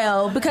 Okay, I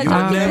will because You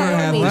y'all would keep never have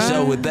telling the me.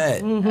 show with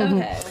that.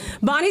 Okay.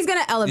 Bonnie's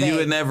gonna elevate. You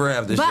would never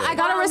have the show. But I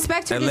gotta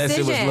respect her Unless it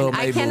was decision. Lil I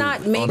Mabel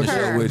cannot on make the show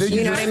her. with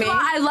You know what I mean?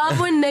 I love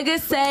when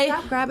niggas say.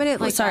 Stop grabbing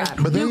it like Sorry,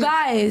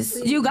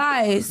 that. you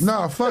guys.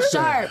 Nah, fuck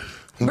Sharp. that.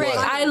 Brick,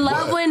 I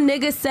love when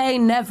niggas say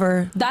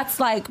never. That's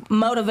like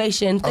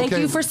motivation. Thank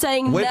Okay. you for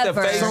saying With never.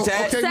 the face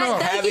tat, okay, no.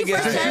 Thank you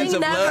for having a saying chance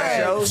of love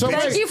never. show. So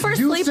Thank wait, you for you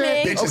sleeping.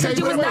 said- Bitches Okay, okay,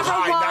 You with would a never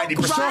high walk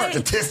 90% right.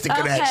 statistic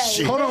of that Okay.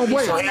 shit. Hold on,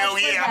 wait. So hell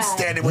yeah, I'm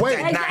standing with Wait.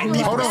 that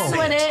 90%. Hold on. Stand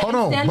with it. Hold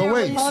on, Stand but there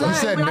wait, with it. you Hold on.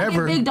 said When I get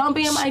never. big, don't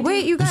be in my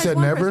Wait, you guys. said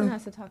one never? person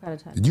has to talk out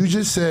of time. You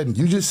just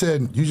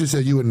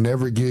said you would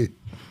never get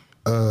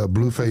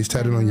Blueface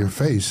tatted on your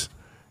face,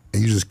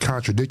 and you just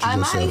contradicted I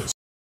yourself. might.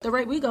 The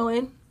rate we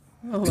going.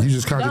 You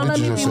just Don't let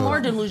contradicted me be yourself, more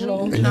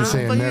delusional. and you're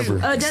saying never.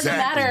 It doesn't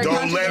matter.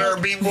 Don't let her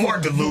be more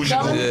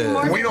delusional. Don't be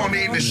more We don't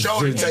need the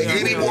show to take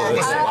any more of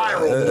a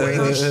spiral. Boy,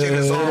 this shit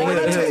is all on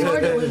the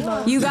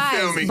table. You feel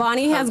guys, me?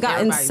 Bonnie has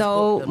gotten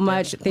so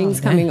much things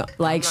coming.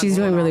 Like she's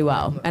doing really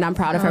well, and I'm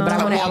proud of her. But I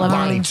want to I love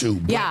Bonnie elevate.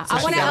 too. Yeah,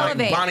 I want to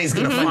elevate. Bonnie's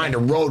gonna find a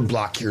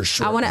roadblock here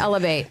shortly. I want to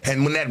elevate.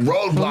 And when that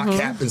roadblock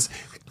happens,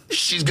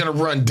 she's gonna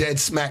run dead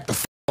smack the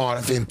out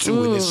of him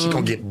too, and then she's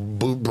gonna get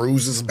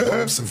bruises and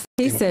bumps and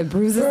He said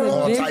bruises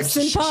all and types bumps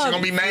of and shit. She's gonna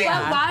pumps. be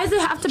mad. Why does it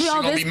have to be She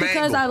all gonna this? be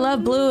Because mangled. I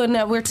love Blue and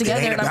that we're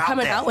together ain't and I'm about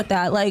coming that. out with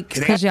that. Like, It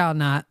ain't Because y'all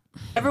not.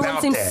 everyone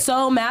about seems that.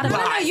 so mad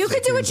about No, it. you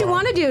could do what you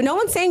want to do. No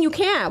one's saying you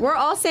can't. We're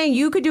all saying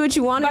you could do what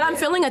you want to But do. I'm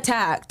feeling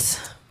attacked.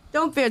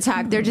 Don't feel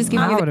attacked. They're just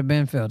giving I you would have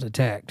been felt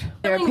attacked.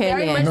 their Feeling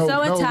very much opinion.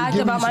 so No, attacked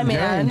give me about my some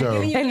man. game,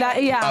 though. And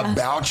that, yeah.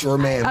 about your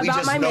man. We About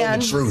just my know man.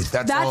 the truth.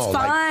 That's all.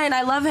 Like, fine.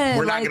 I love him.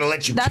 we're not Like, gonna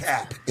let you that's-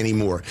 cap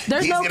anymore.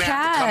 There's He's no gonna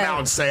have to come cap. out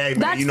and say, "Hey man,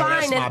 That's you know fine,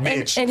 that's my and-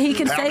 bitch." and he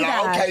can I'm say like,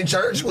 that. Okay,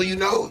 Church. Well, you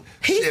know,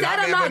 He shit, said I I'm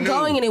never not knew.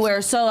 going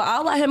anywhere, so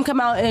I'll let him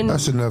come out and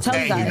That's enough. tell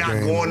Hey, you you're that.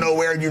 not going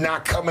nowhere. You're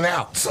not coming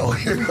out. So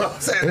you know what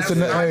I'm saying. It's That's an-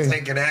 not hey,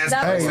 taking ass.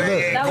 That Hey, was- you look.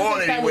 ain't that was going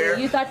funny. anywhere.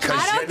 You thought- 'cause I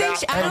you're don't think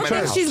not I don't coming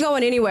think out. she's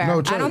going anywhere. No,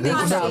 I don't think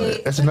so.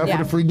 That's enough Yeah.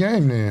 for the free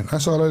game, then.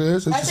 That's all it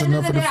is. It's just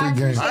enough for the free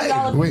game.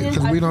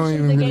 Because we don't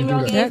even really do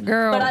that. That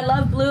girl. But I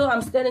love Blue.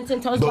 I'm standing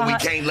 10 toes But we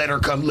behind. can't let her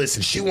come.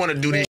 Listen, she want to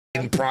do this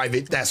in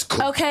private. That's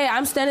cool. Okay,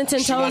 I'm standing 10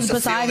 She toes wants to feel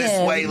beside this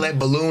him. way. Let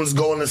balloons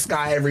go in the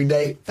sky every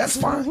day. That's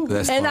fine.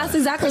 And that's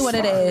exactly what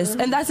it is.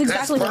 And that's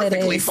exactly That's what it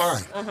perfectly is.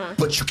 fine.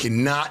 But you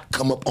cannot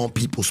come up on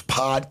people's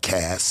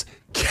podcasts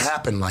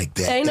capping like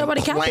that. Ain't and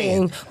nobody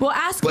playing. capping. Well,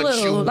 ask But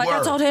you Blue. Like I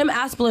were. told him,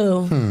 ask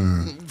Blue.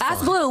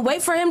 Ask Blue.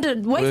 Wait for him to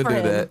wait We'll for do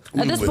him. that.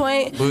 At this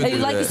point, We'll and do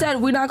like you that.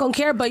 said, we're not gonna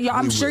care, but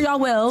I'm sure y'all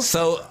will.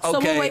 So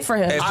okay, we'll wait for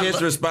him. if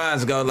his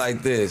response go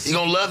like this, You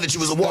gonna love that you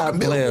was a stop walking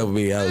playing bill. with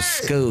me out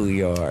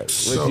schoolyard.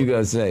 So- What you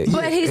gonna say?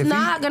 But he's If he-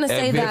 not gonna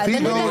say if that. he The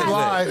nigga goes has-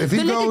 live, if he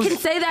the nigga goes- can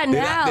say that Did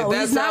now. that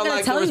He's not sound gonna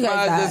like tell the you guys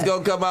response that's that.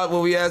 gonna come out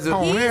when we ask him?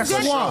 Oh, He's man,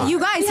 gonna- swap. you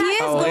guys, he is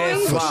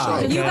going.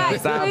 fine. You guys,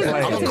 Stop please.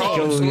 playing. I'm gonna call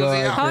him as soon as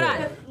he out. Hold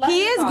on.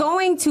 He is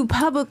going to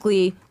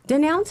publicly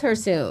denounce her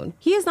soon.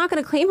 He is not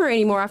going to claim her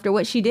anymore after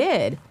what she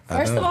did.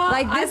 First of all,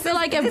 Like, I this feel is-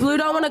 like if this Blue is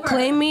don't want to over.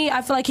 claim me,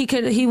 I feel like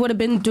he would have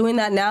been doing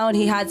that now, and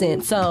he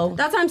hasn't. So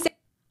That's what I'm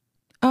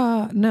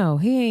saying. No,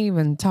 he ain't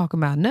even talking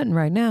about nothing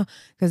right now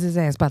because his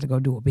ass about to go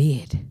do a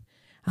bid.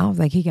 I don't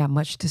think he got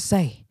much to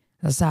say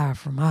aside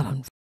from I done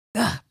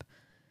f***ed up.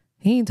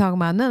 He ain't talking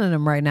about none of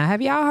them right now.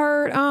 Have y'all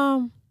heard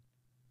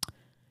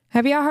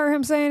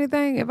him say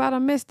anything? If I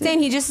done missed it, Saying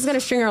he just is going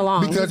to string her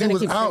along. Because He's he gonna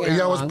was keep out stringing and her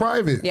y'all was along.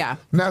 private. Yeah.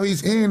 Now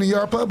he's in and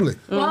y'all public.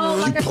 well,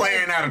 You like I said,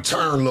 playing out of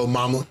turn, little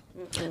mama.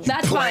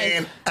 that's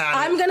playing fine. out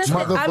I'm gonna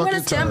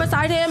motherfucking stand turn.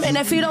 beside him, and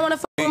if he don't want to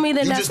fuck with me,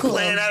 then You that's just cool.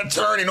 playing out of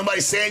turn. Ain't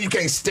nobody saying you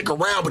can't stick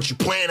around, but you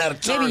playing out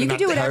of turn. Baby, you and can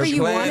do I think- whatever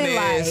you want in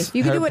plan is- life.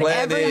 You can her do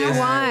whatever plan you is-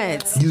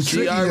 want. You She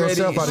treating already,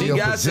 yourself out of she your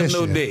got position.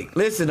 some new dick.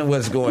 Listen to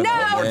what's going No,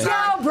 on. man.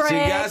 no, Brick. She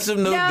got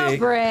some new no, dick.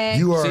 Brick.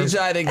 You are. She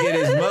tried to get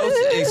his most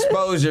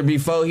exposure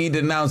before he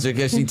denounced her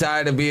because she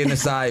tired of being a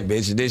side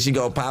bitch. And then she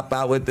gonna pop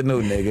out with the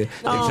new nigga.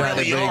 And try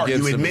really to are. give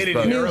You some admitted it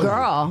exposure. New earlier.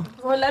 girl.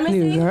 Well, let me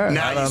see. Now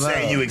I you don't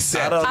say know. you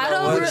accept. I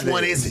don't know Which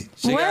one is it?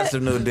 She got What?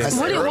 some new dick. I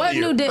said What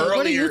new dick?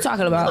 What are you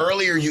talking about?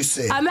 Earlier you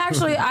said. I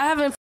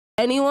haven't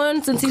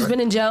anyone since he's been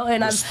in jail,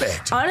 and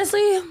Respect. I've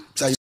honestly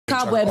That's how you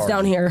cobwebs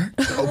down here.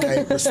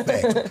 Okay,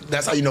 respect.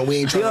 That's how you know we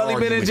ain't She trying to only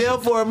argue been in with jail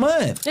you. for a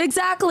month.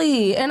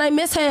 Exactly, and I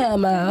miss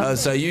him.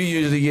 So you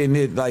usually getting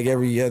it like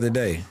every other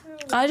day.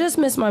 I just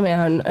miss my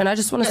man, and I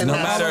just want to. No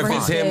matter if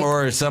it's him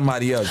or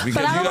somebody else,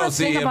 because But I you don't don't wanna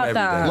see think him about every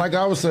that. day. Like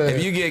I was saying.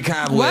 If you get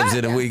cobwebs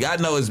in a week, I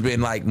know it's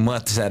been like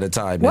months at a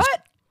time. What?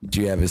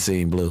 You haven't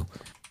seen Blue.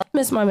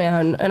 miss my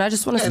man, and I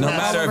just want to. No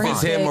matter if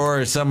it's him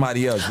or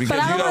somebody else,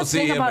 because you don't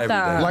see him every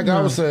day. Like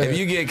I was saying, if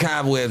you get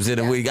cobwebs in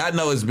a week, I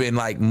know it's been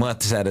like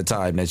months at a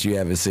time that you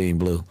haven't seen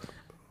Blue.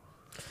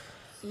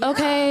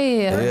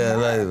 Okay. Yeah,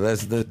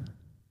 let's do.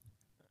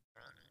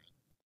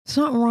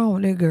 Something wrong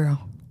with that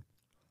girl.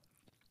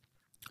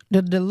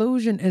 The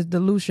delusion is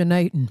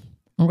delusionating.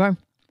 Okay.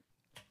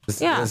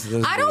 Yeah.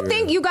 I don't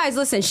think you guys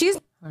listen. She's.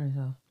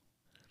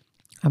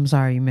 I'm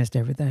sorry you missed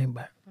everything,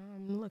 but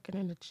I'm looking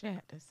in the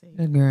chat to see.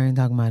 that girl ain't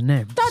talking about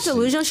nothing. Not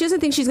delusional. She doesn't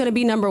think she's gonna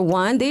be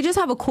 #1. They just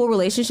have a cool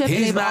relationship.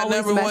 He's and not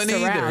always #1 messed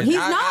either. around. He's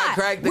not. I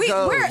cracked the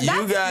code. That's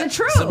you got the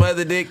truth. some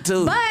other dick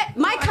too. But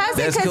my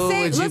cousin That's can cool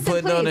say, what you listen,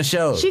 putting on the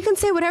show. She can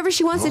say whatever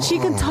she wants, and she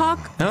can talk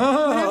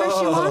whatever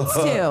she wants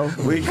to.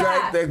 We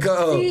cracked the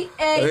code.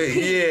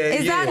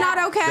 Is that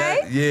not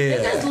okay?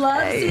 Niggas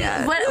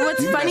love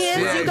what's funny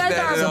is you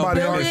guys are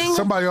building.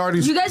 Somebody already.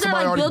 You guys are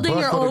like building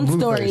your own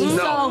stories.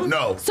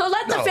 No. So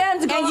let the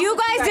fans go. And you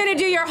guys didn't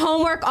do your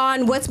homework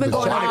on what's been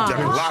going on.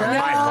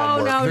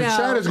 No. The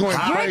chat is going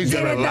crazy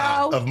did it, right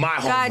though. of my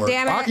homework. God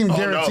damn it. I can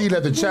guarantee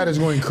that the chat is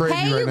going crazy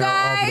Hey, right you now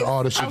guys. off of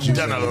all the shit you I've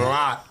done a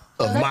lot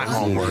of my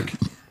homework.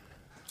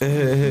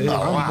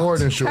 I'm more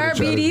than sure. Her the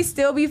chat BD is-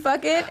 still be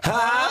fucking.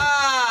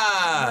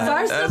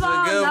 First of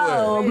all,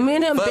 no. Me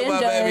and him Fuck been my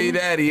baby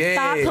done. daddy. Hey.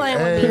 Stop playing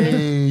with me.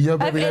 Hey, your If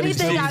baby daddy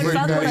anything, I Steve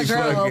fuck with a Daddy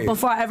girl fucking.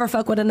 before I ever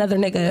fuck with another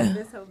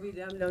nigga.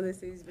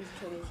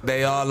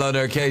 They all on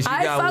their case. You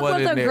I got fuck one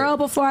with in a there. girl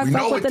before I We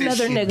fuck know with what this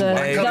another shit nigga.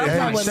 like. Don't Hey,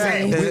 fuck with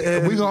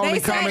me. We gonna They only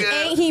said, comment.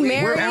 ain't he We're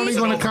married? only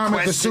gonna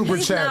comment the super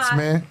He's chats, not.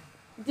 man.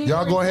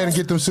 Y'all go ahead and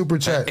get them super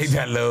chats. He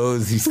got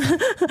lows. He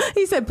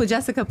said,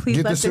 Jessica, please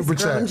Get let the this super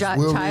grown chats.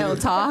 We'll read child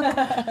it.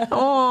 talk.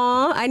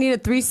 Aw, I need a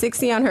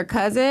 360 on her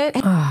cousin.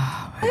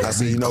 I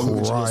said, you know,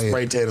 we're gonna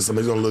spray tan or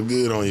something. It's gonna look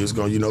good on you. It's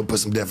gonna, put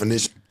some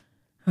definition.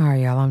 All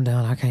right, y'all, I'm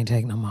done. I can't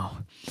take no more.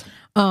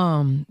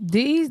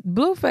 These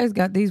Blueface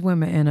got these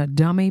women in a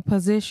dummy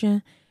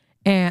position,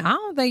 and I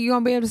don't think you're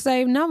gonna be able to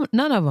save none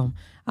of them.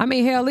 I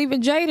mean, hell,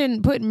 even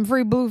Jaden putting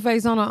free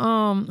Blueface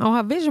on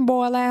her vision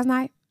board last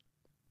night.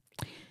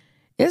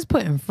 It's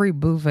putting free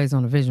Blueface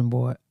on the vision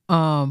board.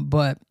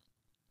 But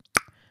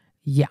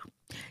yeah.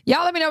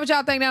 Y'all let me know what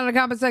y'all think down in the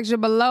comment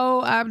section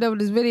below. I'm done with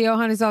this video.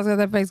 Honey Sauce got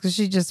that face because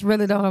she just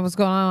really don't know what's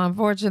going on,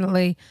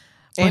 unfortunately.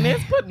 And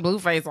it's putting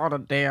Blueface on a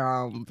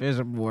damn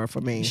vision board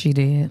for me. She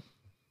did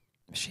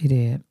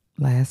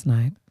last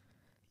night.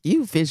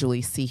 You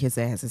visually see his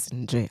ass is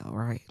in jail,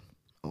 right?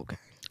 Okay.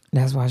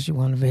 That's why she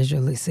want to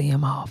visually see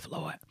him off,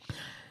 Lord.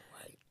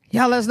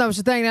 Y'all let us know what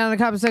you think down in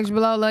the comment section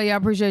below. Love y'all.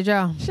 Appreciate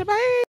y'all. Shabbat.